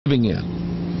living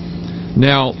in.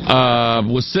 Now,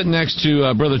 was sitting next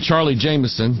to Brother Charlie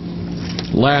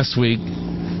Jameson last week,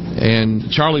 and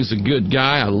Charlie's a good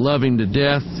guy. I love him to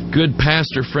death. Good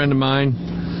pastor friend of mine,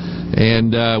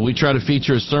 and we try to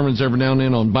feature his sermons every now and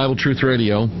then on Bible Truth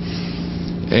Radio.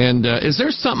 And is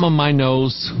there something on my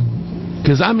nose?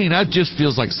 Because, I mean, that just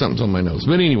feels like something's on my nose.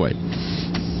 But anyway,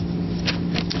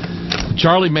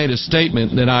 Charlie made a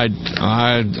statement that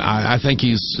I think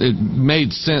it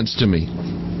made sense to me.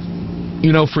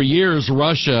 You know, for years,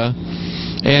 Russia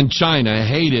and China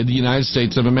hated the United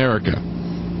States of America,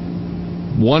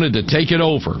 wanted to take it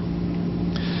over.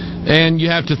 And you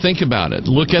have to think about it.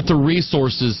 Look at the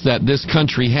resources that this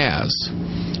country has.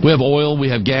 We have oil, we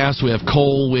have gas, we have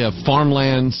coal, we have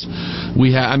farmlands,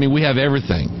 we have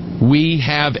everything. We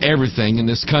have everything in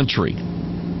this country.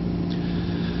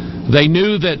 They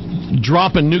knew that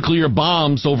dropping nuclear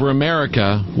bombs over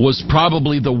America was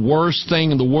probably the worst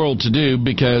thing in the world to do,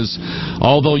 because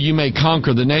although you may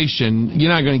conquer the nation,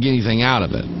 you're not going to get anything out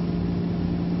of it.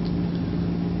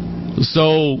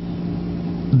 So,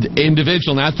 the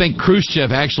individual, and I think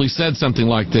Khrushchev actually said something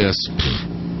like this: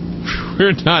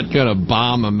 we're not going to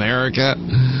bomb America.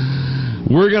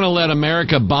 We're going to let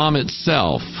America bomb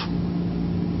itself.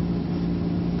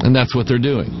 And that's what they're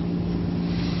doing.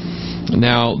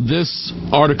 Now, this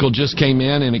article just came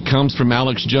in, and it comes from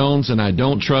Alex Jones, and I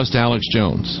don't trust Alex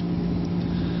Jones.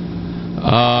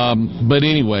 But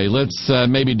anyway, let's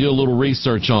maybe do a little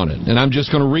research on it. And I'm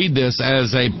just going to read this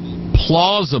as a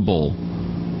plausible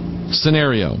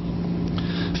scenario.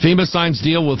 FEMA signs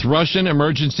deal with Russian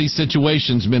Emergency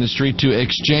Situations Ministry to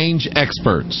exchange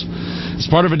experts. As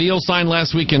part of a deal signed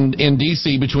last week in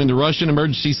D.C. between the Russian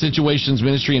Emergency Situations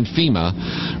Ministry and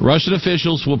FEMA, Russian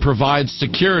officials will provide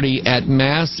security at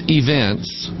mass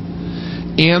events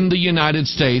in the United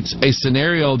States, a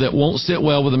scenario that won't sit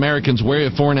well with Americans wary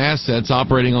of foreign assets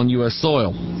operating on U.S.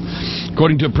 soil.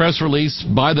 According to a press release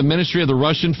by the Ministry of the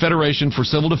Russian Federation for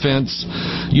Civil Defense,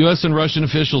 U.S. and Russian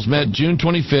officials met June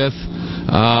 25th.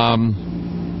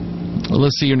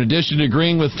 Let's see, in addition to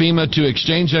agreeing with FEMA to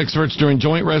exchange experts during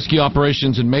joint rescue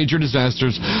operations and major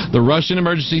disasters, the Russian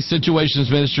Emergency Situations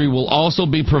Ministry will also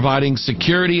be providing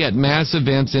security at mass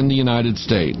events in the United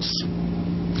States.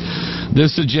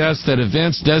 This suggests that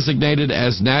events designated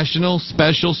as national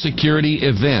special security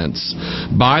events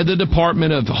by the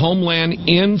Department of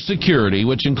Homeland Security,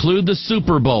 which include the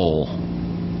Super Bowl,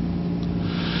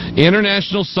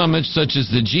 international summits such as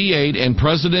the G8 and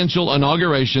presidential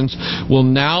inaugurations, will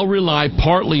now rely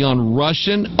partly on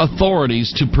Russian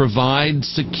authorities to provide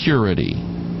security.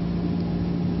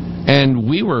 And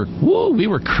we were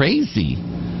crazy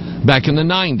back in the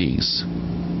 90s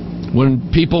when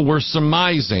people were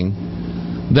surmising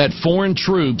that foreign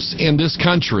troops in this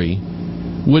country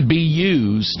would be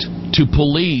used to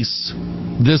police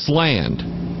this land.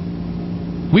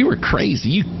 We were crazy.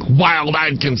 You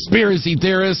wild-eyed conspiracy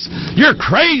theorists, you're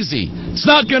crazy. It's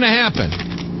not going to happen.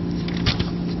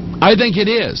 I think it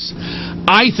is.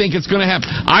 I think it's going to happen.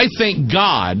 I think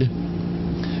God,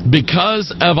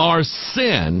 because of our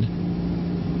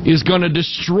sin, is going to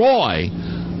destroy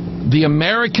the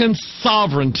American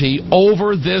sovereignty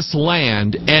over this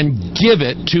land and give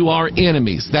it to our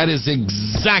enemies. That is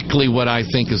exactly what I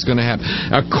think is going to happen.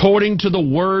 According to the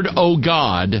Word, O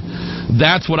God,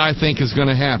 that's what I think is going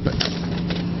to happen.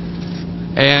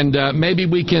 And maybe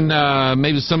we can,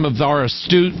 maybe some of our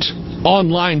astute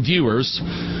online viewers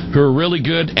who are really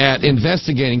good at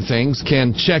investigating things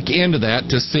can check into that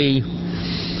to see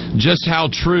just how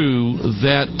true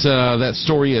that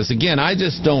story is. Again, I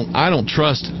don't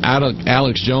trust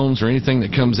Alex Jones or anything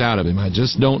that comes out of him. I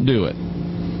just don't do it.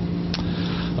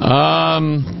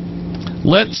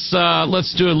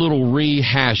 Let's do a little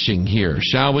rehashing here,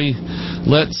 shall we?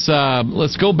 Let's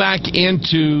go back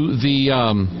into the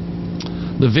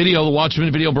video, the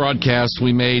Watchman video broadcast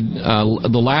we made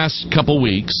the last couple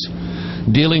weeks,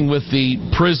 dealing with the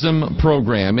PRISM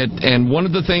program. And one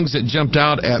of the things that jumped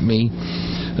out at me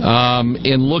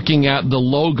in looking at the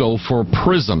logo for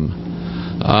PRISM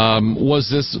was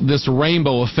this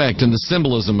rainbow effect and the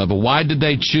symbolism of it. Why did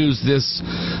they choose this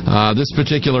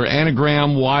particular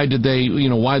anagram? Why did they,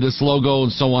 why this logo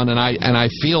and so on? And I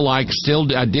feel like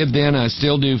I did then, and I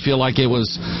still do feel like it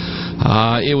was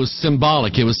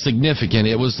symbolic. It was significant.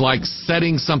 It was like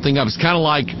setting something up. It's kind of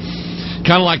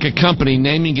like a company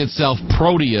naming itself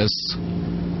Proteus,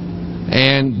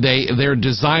 and they're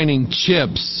designing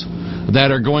chips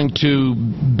that are going to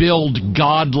build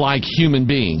godlike human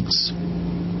beings.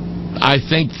 I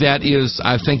think there's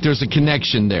a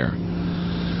connection there.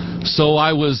 So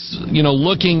I was,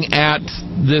 looking at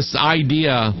this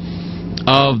idea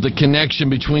of the connection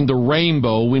between the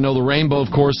rainbow. We know the rainbow,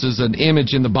 of course, is an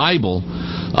image in the Bible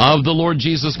of the Lord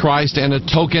Jesus Christ and a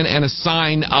token and a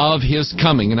sign of His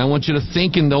coming. And I want you to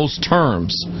think in those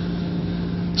terms.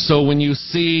 So when you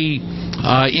see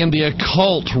in the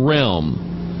occult realm,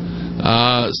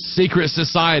 secret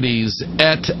societies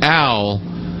et al.,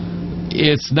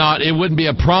 it wouldn't be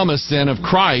a promise then of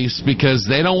Christ, because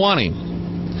they don't want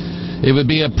Him. It would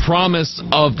be a promise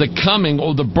of the coming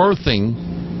or the birthing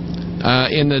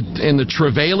in the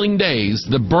travailing days,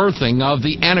 the birthing of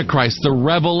the Antichrist, the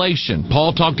revelation.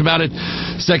 Paul talked about it,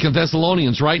 2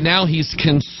 Thessalonians. Right now he's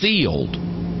concealed.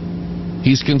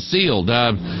 He's concealed.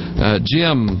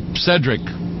 Jim Cedric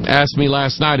asked me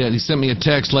last night, he sent me a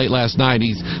text late last night.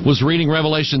 He was reading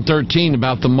Revelation 13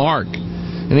 about the mark.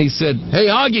 And he said, "Hey,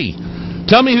 Hoggy,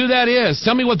 tell me who that is.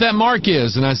 Tell me what that mark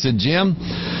is." And I said, "Jim,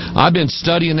 I've been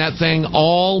studying that thing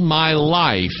all my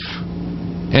life,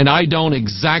 and I don't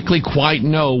exactly quite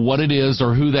know what it is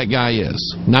or who that guy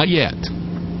is. Not yet."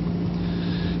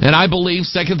 And I believe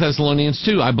 2 Thessalonians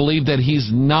 2. I believe that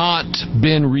he's not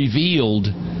been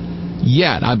revealed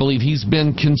yet. I believe he's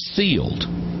been concealed.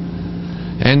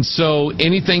 And so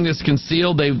anything that's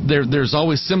concealed, there's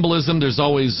always symbolism, there's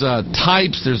always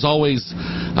types, there's always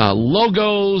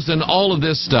logos and all of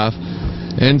this stuff.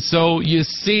 And so you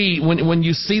see, when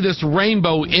you see this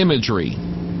rainbow imagery,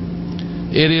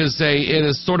 it is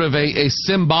sort of a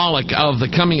symbolic of the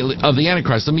coming of the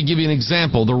Antichrist. Let me give you an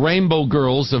example. The rainbow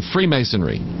girls of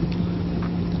Freemasonry.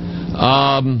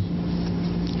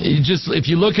 If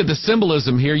you look at the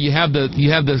symbolism here, you have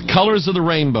the colors of the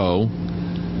rainbow,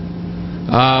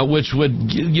 which would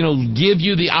give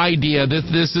you the idea that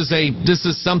this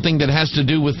is something that has to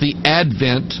do with the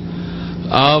advent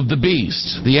of the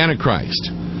beast, the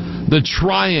Antichrist. The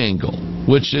triangle,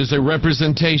 which is a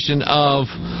representation of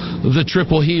the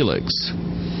triple helix.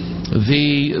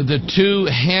 The two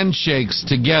handshakes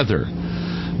together.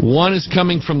 One is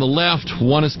coming from the left,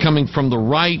 one is coming from the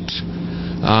right.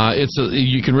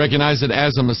 You can recognize it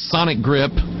as a Masonic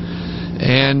grip,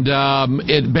 and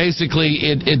it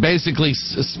basically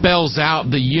spells out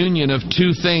the union of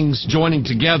two things joining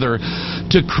together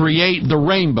to create the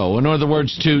rainbow. In other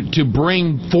words, to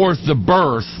bring forth the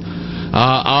birth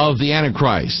of the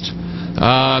Antichrist.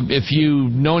 If you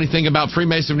know anything about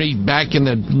Freemasonry, back in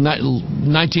the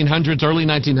 1900s, early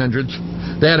 1900s,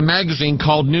 they had a magazine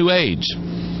called New Age.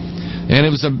 And it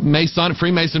was a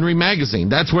Freemasonry magazine.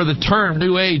 That's where the term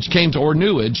New Age came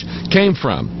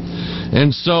from.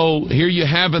 And so here you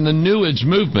have in the New Age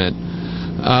movement,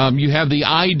 you have the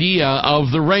idea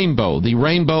of the rainbow. The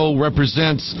rainbow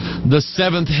represents the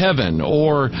seventh heaven,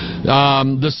 or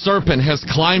the serpent has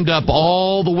climbed up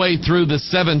all the way through the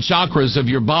seven chakras of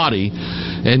your body,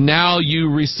 and now you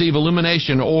receive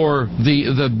illumination, or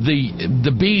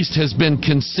the beast has been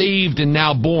conceived and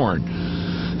now born.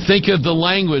 Think of the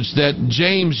language that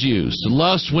James used.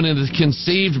 Lust, when it is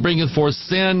conceived, bringeth forth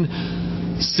sin.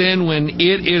 Sin, when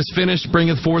it is finished,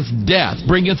 bringeth forth death.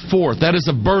 Bringeth forth. That is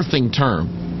a birthing term.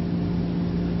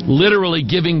 Literally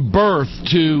giving birth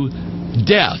to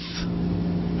death,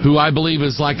 who I believe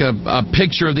is like a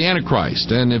picture of the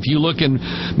Antichrist. And if you look in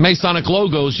Masonic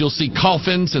logos, you'll see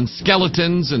coffins and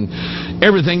skeletons and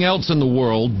everything else in the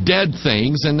world, dead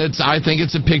things, and I think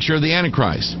it's a picture of the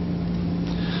Antichrist.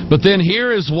 But then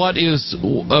here is what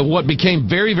became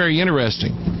very, very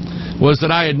interesting, was that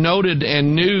I had noted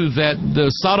and knew that the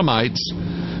Sodomites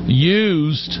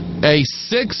used a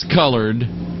six-colored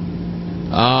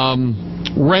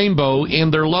rainbow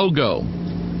in their logo.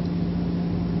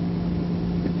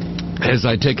 As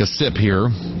I take a sip here,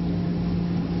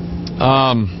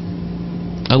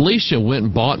 Alicia went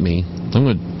and bought me,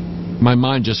 my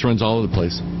mind just runs all over the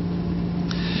place,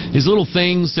 these little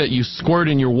things that you squirt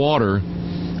in your water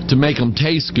to make them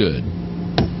taste good.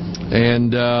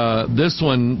 And this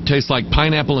one tastes like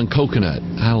pineapple and coconut.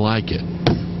 I like it.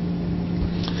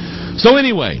 So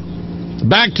anyway,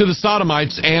 back to the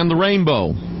Sodomites and the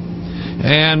rainbow.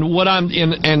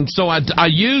 And so I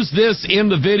use this in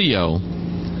the video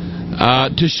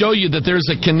to show you that there's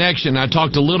a connection. I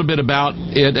talked a little bit about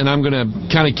it, and I'm going to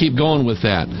kind of keep going with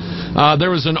that.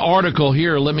 There was an article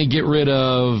here. Let me get rid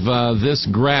of this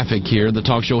graphic here. The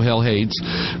talk show Hell Hates.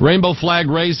 Rainbow flag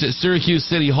raised at Syracuse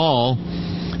City Hall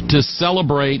to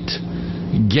celebrate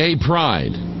gay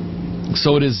pride.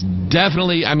 So it is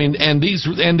definitely, and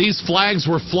these flags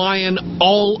were flying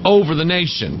all over the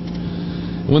nation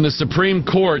when the Supreme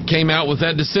Court came out with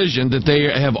that decision that they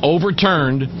have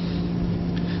overturned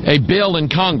a bill in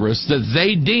Congress that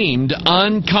they deemed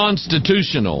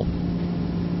unconstitutional,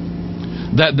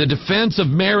 that the Defense of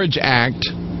Marriage Act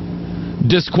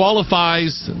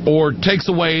disqualifies or takes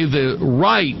away the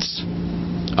rights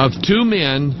of two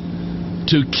men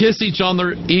to kiss each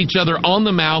other on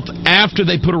the mouth after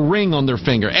they put a ring on their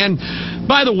finger. And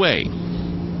by the way,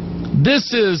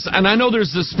 this is, and I know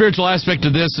there's the spiritual aspect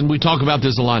of this, and we talk about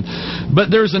this a lot,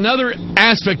 but there's another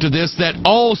aspect of this that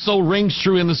also rings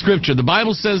true in the Scripture. The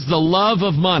Bible says the love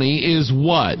of money is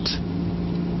what?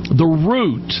 The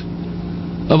root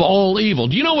of all evil.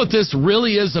 Do you know what this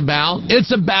really is about?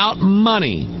 It's about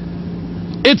money.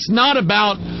 It's not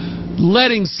about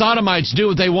letting sodomites do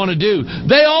what they want to do.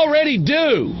 They already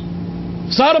do.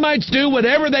 Sodomites do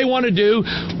whatever they want to do,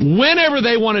 whenever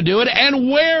they want to do it,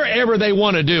 and wherever they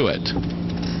want to do it.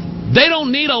 They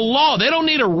don't need a law. They don't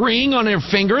need a ring on their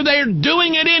finger. They're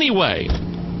doing it anyway.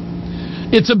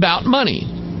 It's about money.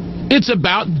 It's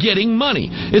about getting money.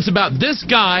 It's about this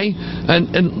guy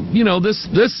and you know, this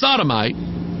sodomite,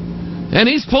 and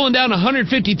he's pulling down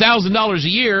 $150,000 a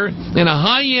year in a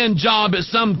high-end job at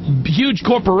some huge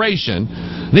corporation.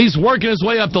 And he's working his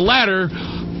way up the ladder,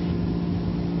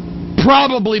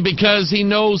 probably because he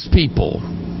knows people.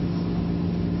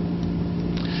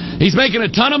 He's making a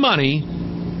ton of money,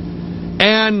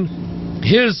 and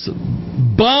his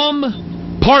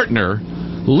bum partner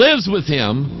lives with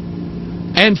him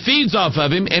and feeds off of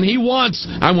him, and he wants,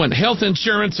 I want health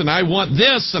insurance, and I want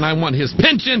this, and I want his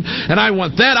pension, and I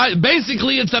want that.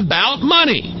 Basically, it's about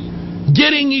money.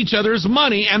 Getting each other's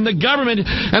money, and the government,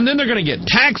 and then they're going to get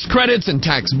tax credits and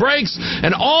tax breaks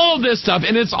and all of this stuff,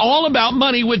 and it's all about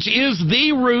money, which is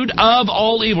the root of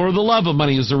all evil, or the love of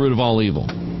money is the root of all evil.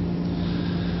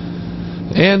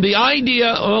 And the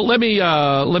idea, let me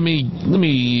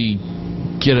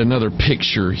get another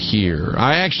picture here.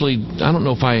 I don't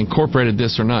know if I incorporated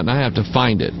this or not, and I have to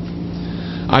find it.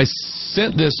 I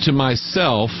sent this to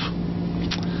myself.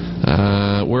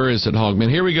 Where is it, Hoggman?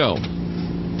 Here we go.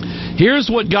 Here's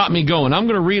what got me going. I'm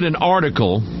going to read an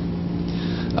article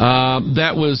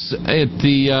that was at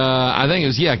the, I think it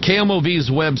was, KMOV's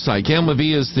website.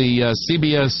 KMOV is the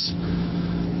CBS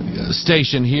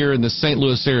station here in the St.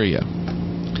 Louis area.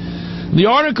 The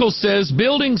article says,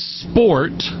 Buildings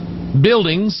sport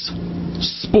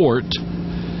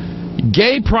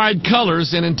gay pride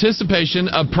colors in anticipation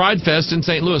of Pride Fest in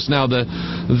St. Louis. Now,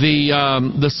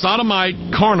 the Sodomite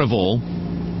Carnival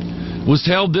was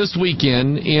held this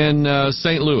weekend in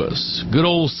St. Louis. Good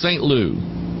old St. Lou.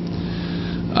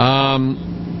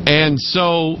 And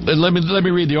so, let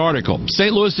me read the article.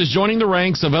 St. Louis is joining the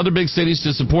ranks of other big cities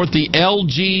to support the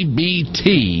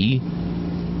LGBT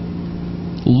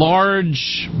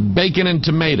large bacon and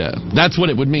tomato. That's what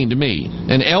it would mean to me.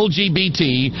 An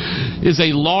LGBT is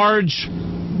a large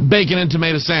bacon and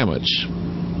tomato sandwich.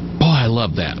 Boy, I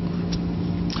love that.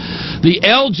 The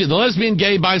lesbian,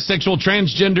 gay, bisexual,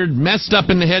 transgendered, messed up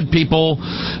in the head people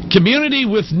community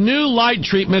with new light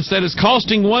treatments that is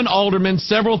costing one alderman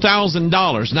several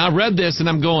 $1,000s. Now, I read this and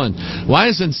I'm going, why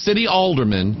isn't city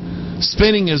alderman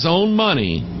spending his own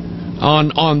money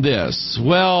on this?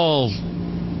 Well,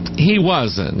 he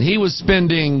wasn't. He was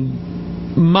spending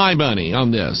my money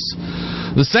on this.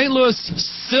 The St. Louis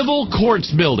Civil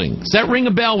Courts Building. Does that ring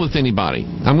a bell with anybody?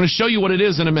 I'm going to show you what it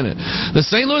is in a minute. The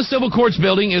St. Louis Civil Courts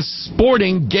Building is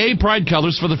sporting gay pride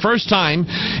colors for the first time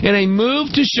in a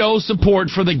move to show support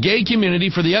for the gay community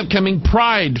for the upcoming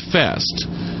Pride Fest.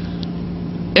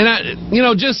 And,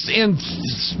 just in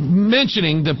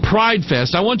mentioning the Pride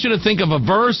Fest, I want you to think of a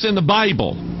verse in the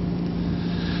Bible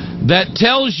that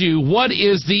tells you what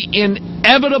is the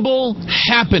inevitable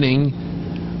happening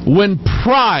when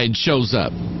pride shows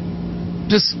up.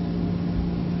 Just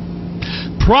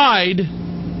pride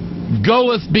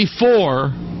goeth before